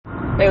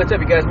Hey, what's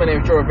up, you guys? My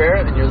name is Joe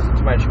Rivera, and you're listening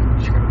to my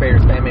Chicago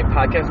Bears fan-made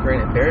podcast,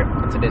 Grin Bear It.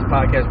 In today's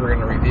podcast, we're going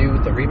to review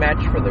the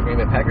rematch for the Green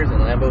Bay Packers in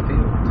Lambeau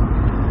Field.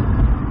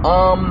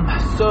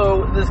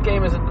 So this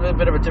game is a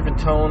bit of a different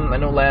tone. I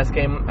know last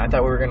game I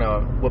thought we were going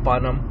to whip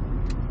on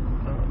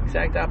them.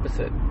 Exact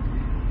opposite.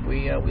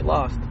 We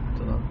lost to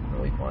them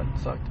in week one.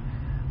 Sucked.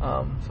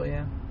 So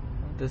yeah,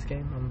 this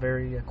game I'm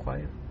very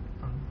quiet.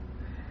 I'm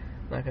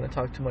not going to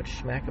talk too much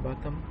smack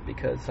about them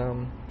because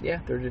they're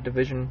the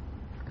division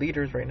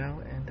leaders right now,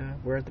 and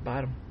we're at the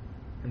bottom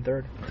in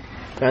third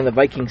behind the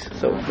Vikings.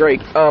 So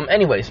great.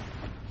 Anyways,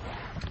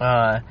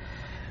 not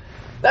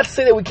to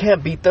say that we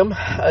can't beat them.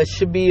 It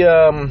should be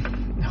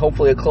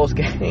hopefully a close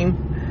game.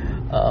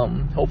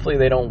 Hopefully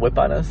they don't whip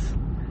on us.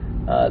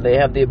 They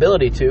have the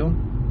ability to.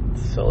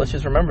 So let's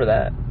just remember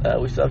that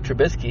we still have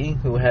Trubisky,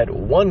 who had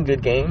one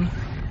good game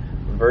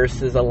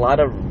versus a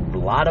lot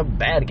of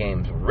bad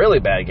games, really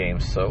bad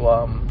games.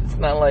 So it's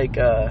not like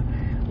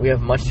we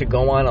have much to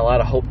go on, a lot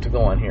of hope to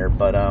go on here,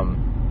 but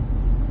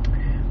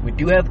we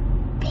do have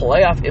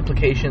playoff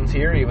implications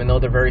here, even though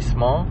they're very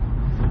small.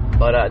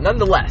 But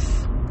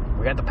nonetheless,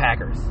 we got the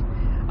Packers.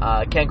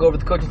 Can't go over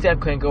the coaching staff,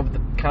 can't go over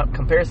the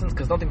comparisons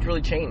because nothing's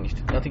really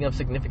changed, nothing of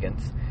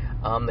significance.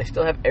 They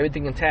still have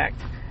everything intact.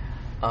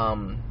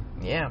 And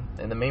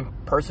the main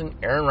person,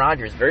 Aaron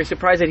Rodgers, very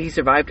surprised that he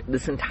survived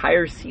this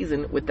entire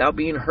season without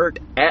being hurt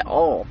at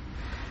all.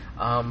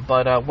 That's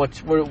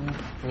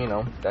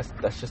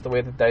just the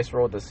way the dice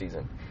rolled this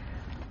season.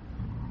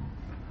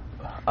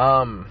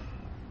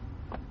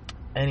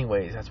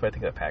 Anyways, that's what I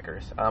think of the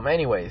Packers.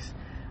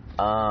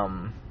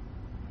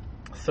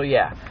 So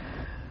yeah.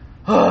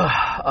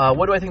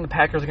 What do I think the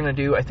Packers are going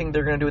to do? I think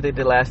they're going to do what they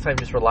did last time,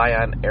 just rely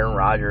on Aaron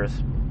Rodgers,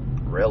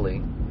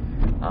 really.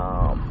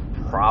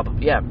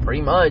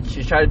 Pretty much.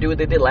 Just try to do what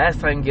they did last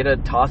time, get a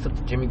toss-up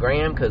to Jimmy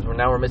Graham, because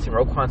we're missing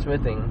Roquan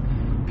Smith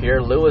and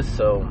Pierre Lewis,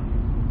 so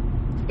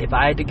if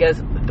I had to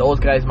guess, those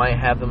guys might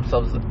have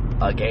themselves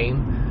a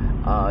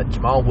game.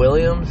 Jamal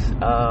Williams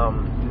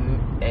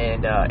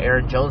and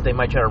Aaron Jones, they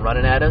might try to run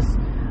it at us.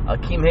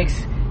 Akeem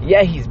Hicks,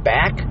 he's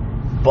back,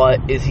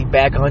 but is he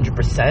back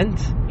 100%?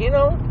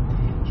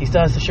 He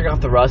still has to shake off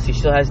the rust. He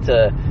still has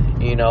to,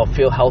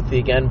 feel healthy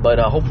again. But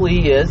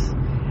hopefully he is,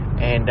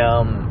 and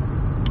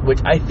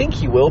which I think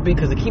he will,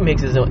 because Akeem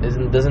Hicks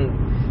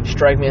doesn't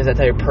strike me as that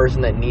type of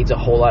person that needs a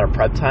whole lot of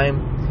prep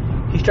time.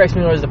 He strikes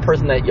me as the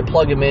person that you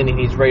plug him in and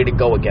he's ready to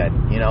go again.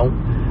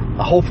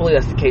 Hopefully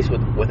that's the case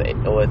with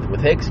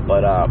Hicks,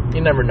 but you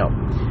never know.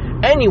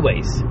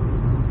 Anyways,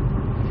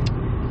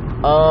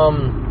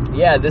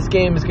 this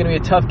game is going to be a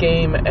tough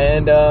game,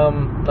 and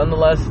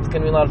nonetheless, it's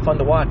going to be a lot of fun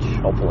to watch.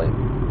 Hopefully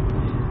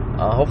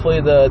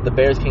the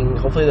Bears can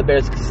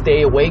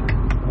stay awake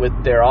with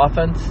their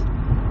offense,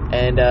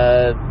 and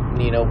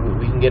we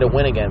can get a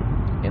win again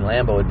in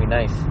Lambeau. It'd be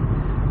nice.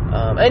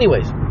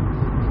 Anyways.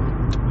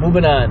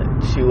 Moving on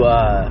to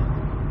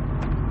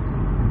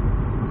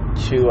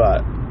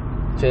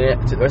the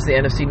rest of the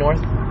NFC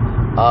North.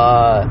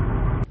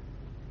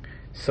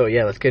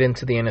 Let's get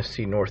into the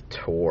NFC North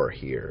tour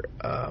here.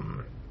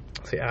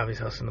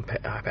 Obviously, us and the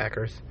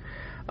Packers.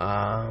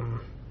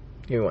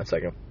 Give me 1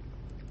 second.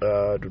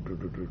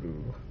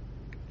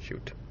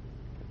 Shoot.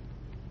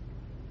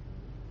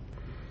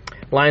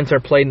 Lions are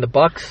playing the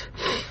Bucks.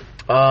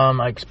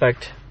 I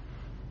expect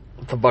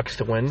the Bucks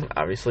to win,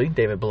 obviously.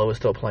 David Blow is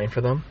still playing for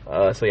them.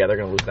 They're going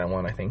to lose that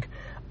one, I think.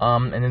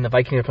 And then the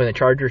Vikings are playing the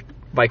Chargers.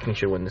 Vikings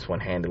should win this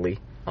one handily.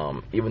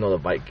 Even though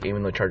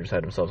the Chargers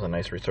had themselves a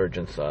nice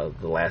resurgence the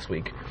last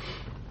week.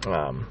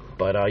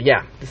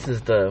 This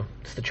is the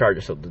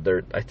Chargers. So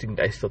I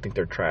still think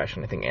they're trash,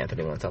 and I think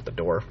Anthony Lynn's out the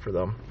door for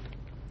them.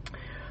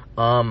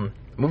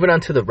 Moving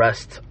on to the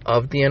rest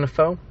of the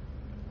NFL.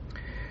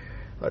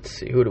 Let's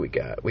see, who do we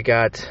got? We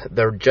got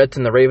the Jets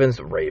and the Ravens.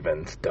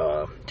 Ravens,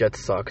 duh.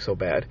 Jets suck so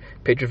bad.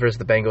 Patriots versus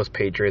the Bengals.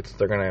 Patriots,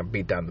 they're going to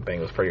beat down the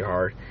Bengals pretty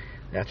hard.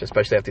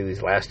 Especially after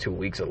these last 2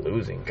 weeks of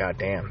losing. God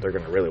damn, they're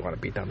going to really want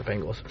to beat down the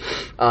Bengals.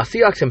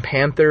 Seahawks and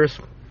Panthers.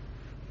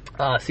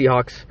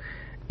 Seahawks,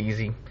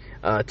 easy.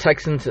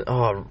 Texans,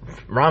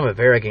 Ron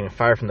Rivera getting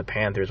fired from the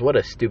Panthers. What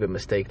a stupid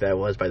mistake that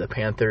was by the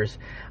Panthers.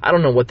 I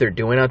don't know what they're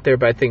doing out there,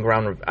 but I think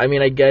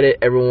I get it.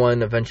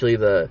 Everyone, eventually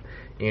the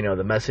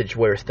message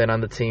wears thin on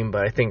the team,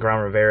 but I think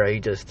Ron Rivera, I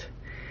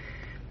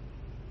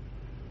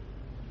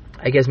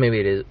guess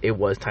maybe it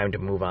was time to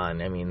move on.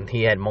 I mean,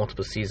 he had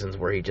multiple seasons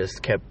where he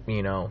just kept,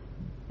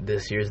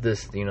 this year's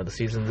this, the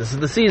season, this is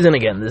the season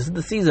again, this is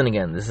the season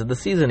again, this is the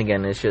season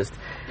again. It's just,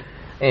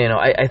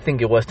 I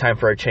think it was time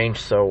for a change.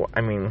 So,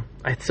 I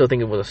still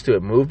think it was a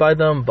stupid move by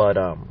them, but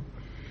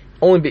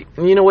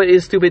what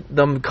is stupid?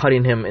 Them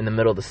cutting him in the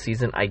middle of the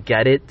season. I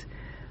get it,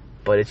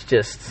 but it's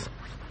just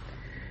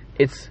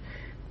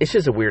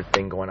a weird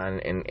thing going on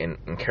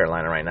in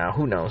Carolina right now.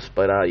 Who knows?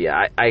 But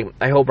I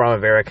hope Ron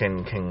Rivera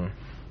can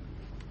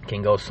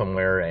go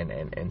somewhere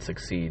and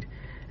succeed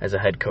as a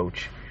head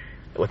coach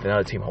with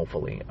another team,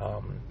 hopefully.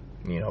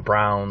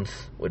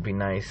 Browns would be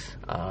nice.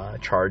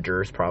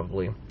 Chargers,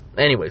 probably.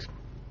 Anyways,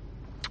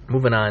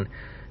 moving on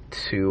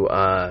to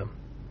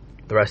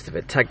the rest of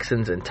it.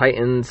 Texans and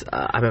Titans.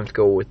 I'm going to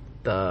go with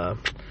the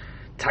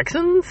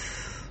Texans,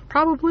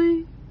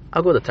 probably.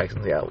 I'll go with the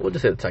Texans, yeah. We'll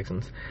just say the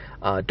Texans.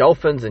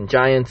 Dolphins and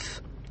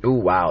Giants. Ooh,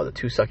 wow, the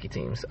two sucky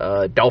teams.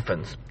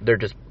 Dolphins, they're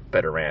just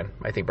better ran.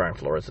 I think Brian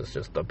Flores is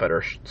just a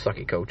better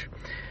sucky coach.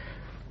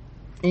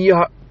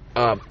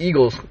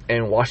 Eagles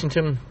and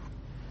Washington.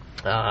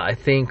 I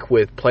think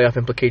with playoff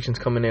implications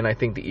coming in, I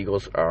think the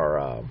Eagles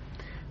are,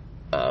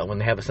 when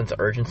they have a sense of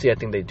urgency, I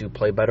think they do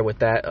play better with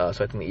that.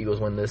 So I think the Eagles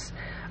win this.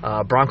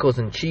 Broncos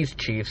and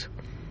Chiefs.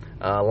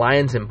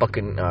 Lions and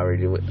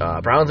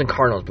Browns and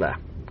Cardinals.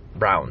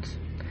 Browns.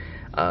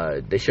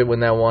 They should win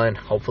that one.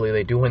 Hopefully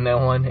they do win that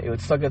one. It would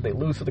suck if they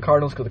lose to the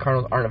Cardinals because the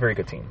Cardinals aren't a very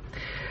good team.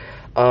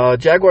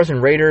 Jaguars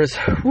and Raiders.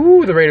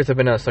 The Raiders have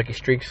been on a sucky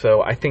streak,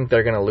 so I think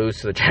they're going to lose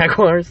to the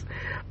Jaguars.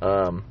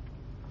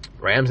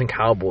 Rams and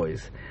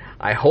Cowboys.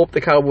 I hope the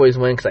Cowboys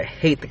win because I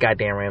hate the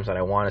goddamn Rams and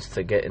I want us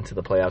to get into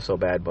the playoffs so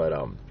bad, but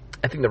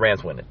I think the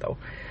Rams win it, though.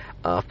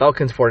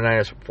 Falcons,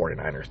 49ers,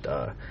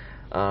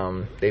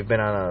 they've been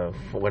on a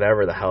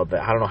whatever the hell.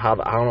 I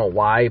don't know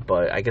why,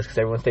 but I guess because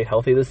everyone stayed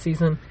healthy this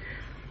season.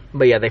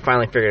 But yeah, they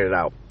finally figured it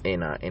out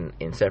in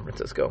San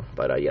Francisco.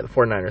 But yeah, the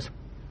 49ers.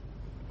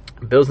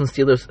 Bills and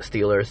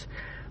Steelers.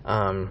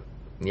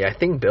 Yeah, I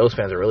think Bills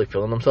fans are really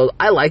feeling themselves.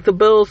 I like the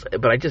Bills,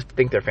 but I just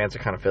think their fans are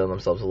kind of feeling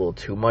themselves a little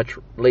too much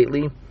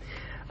lately.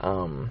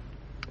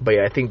 But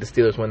yeah, I think the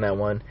Steelers win that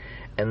one.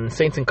 And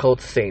Saints and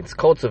Colts.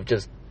 Colts have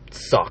just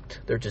sucked.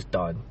 They're just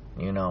done.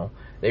 You know,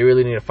 they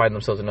really need to find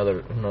themselves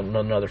another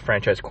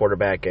franchise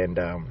quarterback. And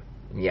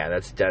yeah,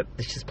 it's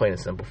just plain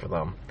and simple for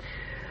them.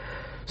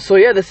 So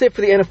yeah, that's it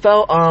for the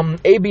NFL.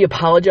 AB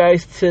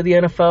apologized to the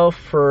NFL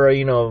for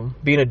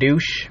being a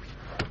douche.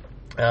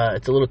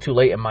 It's a little too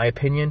late in my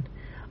opinion.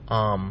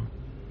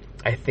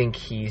 I think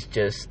he's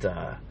just.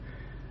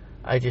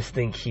 I just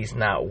think he's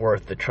not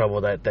worth the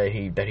trouble that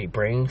he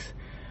brings.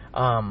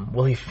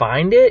 Will he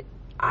find it?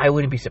 I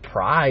wouldn't be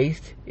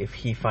surprised if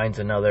he finds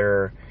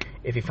another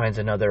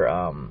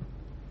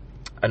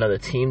another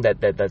team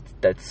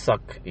that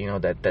suck.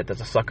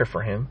 That's a sucker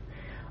for him.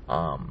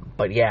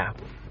 But yeah.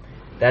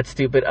 That's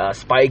stupid.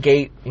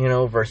 Spygate,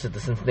 versus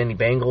the Cincinnati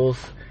Bengals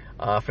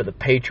for the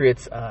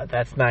Patriots.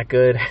 That's not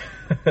good.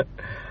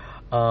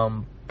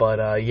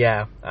 But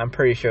yeah, I'm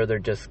pretty sure they're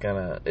just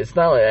gonna. It's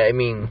not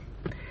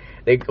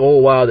like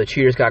the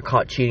cheaters got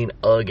caught cheating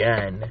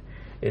again.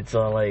 It's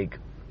like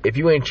if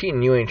you ain't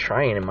cheating, you ain't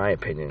trying, in my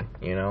opinion.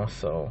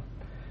 So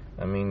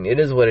it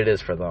is what it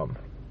is for them.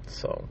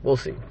 So we'll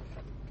see.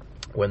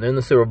 When they're in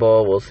the Super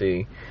Bowl, we'll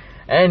see.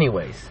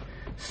 Anyways,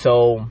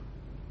 so.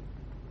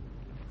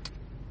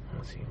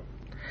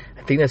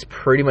 I think that's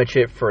pretty much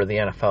it for the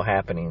NFL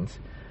happenings,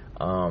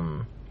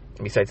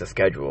 besides the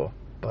schedule.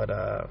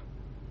 But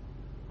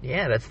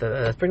yeah, that's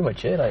pretty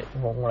much it.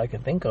 What I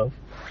can think of.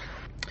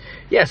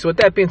 Yeah. So with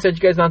that being said,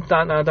 you guys, down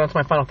to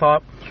my final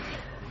thought.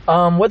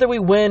 Whether we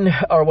win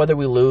or whether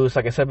we lose,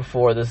 like I said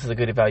before, this is a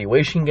good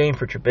evaluation game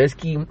for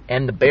Trubisky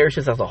and the Bears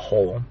just as a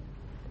whole.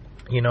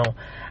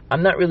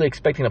 I'm not really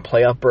expecting a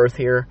playoff berth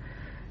here.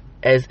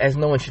 As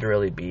no one should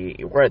really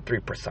be. We're at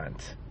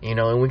 3%,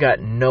 and we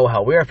got no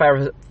help. We were at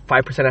 5%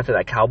 after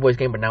that Cowboys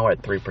game, but now we're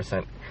at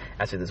 3%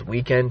 after this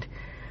weekend.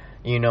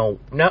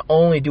 Not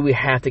only do we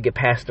have to get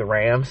past the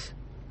Rams,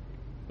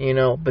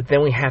 but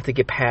then we have to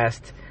get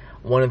past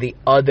one of the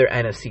other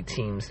NFC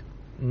teams,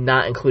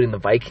 not including the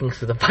Vikings,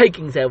 so the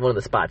Vikings have one of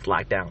the spots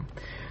locked down.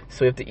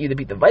 So we have to either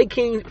beat the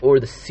Vikings or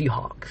the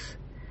Seahawks.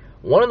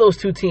 One of those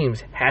two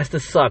teams has to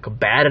suck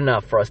bad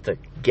enough for us to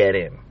get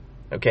in,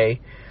 okay?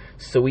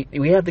 So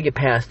we have to get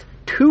past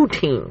two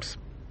teams.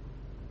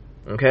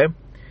 Okay?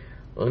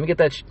 Let me get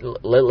that.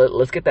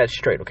 Let's get that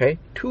straight. Okay?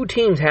 Two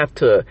teams have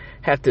to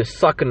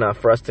suck enough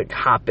for us to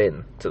hop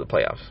in to the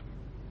playoffs.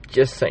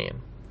 Just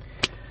saying.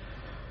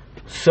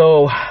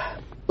 So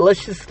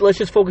let's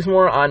just focus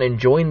more on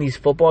enjoying these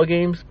football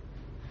games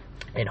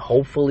and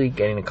hopefully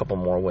getting a couple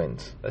more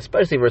wins,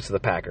 especially versus the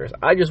Packers.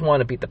 I just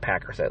want to beat the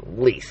Packers at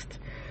least.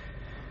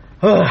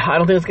 I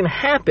don't think it's gonna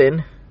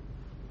happen,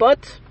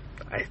 but.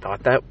 I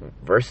thought that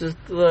versus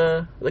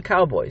the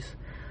Cowboys.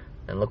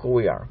 And look where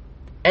we are.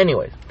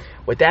 Anyways,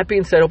 with that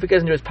being said, hope you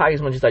guys enjoyed this podcast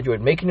as much as I enjoyed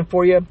making it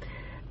for you.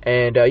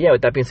 And yeah,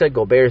 with that being said,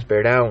 go Bears,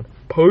 bear down.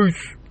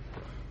 Peace.